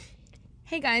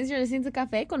Hey guys, you're listening to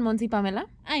Café con Monty Pamela.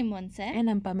 I'm Monse. And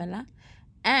I'm Pamela.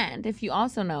 And if you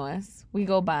also know us, we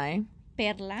go by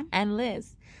Perla. and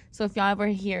Liz. So if y'all ever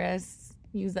hear us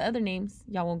use the other names,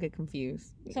 y'all won't get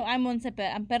confused. So I'm Monse,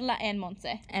 I'm Perla and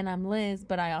Monse. And I'm Liz,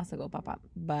 but I also go Papa.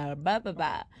 Ba ba ba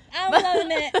ba. I'm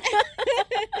loving it.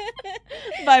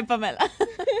 Bye, Pamela.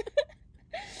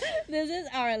 This is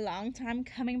our long time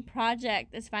coming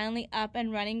project. It's finally up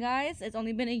and running, guys. It's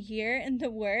only been a year in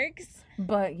the works.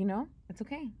 But, you know, it's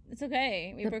okay. It's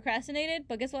okay. We procrastinated,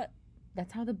 but guess what?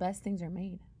 That's how the best things are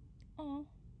made. Oh.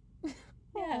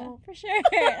 Yeah, for sure.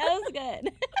 That was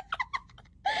good.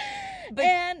 But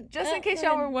and just in case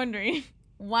y'all were wondering,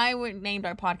 why we named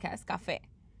our podcast Café?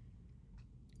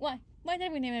 Why? Why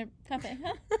did we name it Café,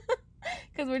 huh?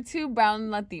 Because we're two brown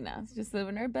Latinas just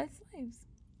living our best lives.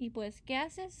 Y pues, ¿qué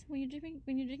haces when you're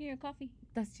drinking your coffee?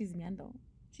 That's chismeando.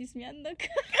 Chismeando.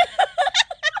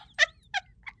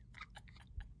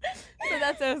 So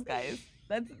that's us, guys.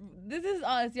 This is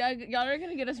us. Y'all are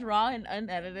gonna get us raw and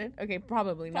unedited. Okay,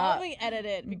 probably not. Probably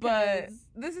edited, But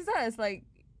this is us. Like,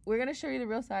 we're gonna show you the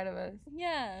real side of us.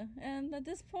 Yeah, and at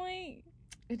this point,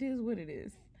 it is what it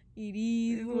is. It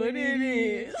is what it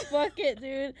is. Fuck it,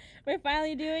 dude. We're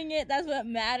finally doing it. That's what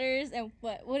matters. And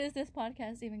what is this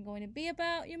podcast even going to be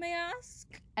about, you may ask?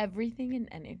 Everything and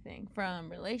anything. From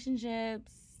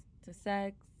relationships to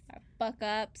sex. Our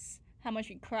fuck-ups. How much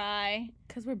we cry.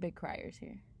 Because we're big criers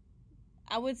here.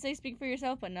 I would say speak for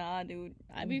yourself, but nah, dude.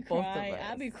 I be Both crying. of us.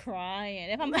 I be crying.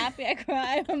 If I'm happy, I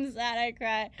cry. If I'm sad, I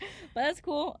cry. But that's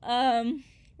cool.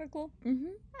 We're cool.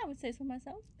 Mm-hmm. I would say so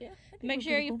myself. Yeah. Make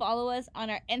sure you follow us on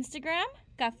our Instagram,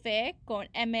 Café con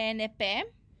MNP.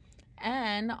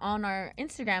 And on our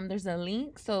Instagram, there's a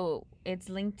link. So it's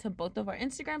linked to both of our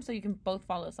Instagrams, so you can both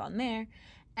follow us on there.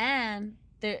 And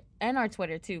our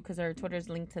Twitter, too, because our Twitter is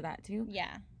linked to that, too.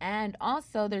 Yeah. And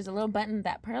also, there's a little button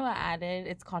that Perla added.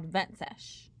 It's called Vent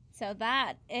Sesh. So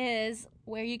that is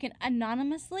where you can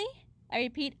anonymously, I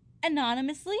repeat,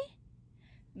 anonymously,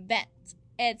 vent.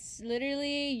 It's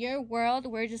literally your world.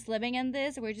 We're just living in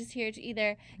this. We're just here to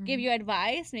either give you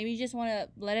advice. Maybe you just want to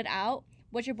let it out.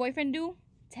 What your boyfriend do?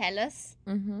 Tell us.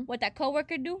 Mm-hmm. What that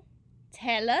coworker do?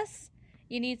 Tell us.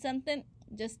 You need something?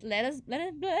 Just let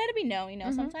it be known. You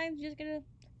know, sometimes you just gotta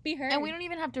be heard. And we don't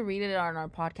even have to read it on our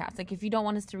podcast. Like, if you don't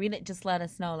want us to read it, just let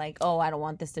us know. Like, oh, I don't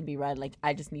want this to be read. Like,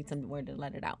 I just need somewhere to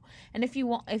let it out. And if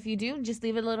you do, just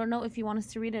leave a little note if you want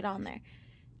us to read it on there.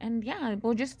 And yeah,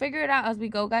 we'll just figure it out as we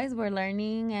go, guys. We're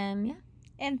learning, and yeah.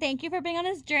 And thank you for being on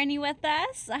this journey with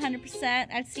us. 100%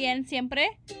 al 100 siempre.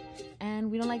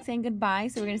 And we don't like saying goodbye,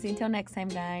 so we're going to say until next time,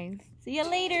 guys. See you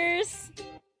laters.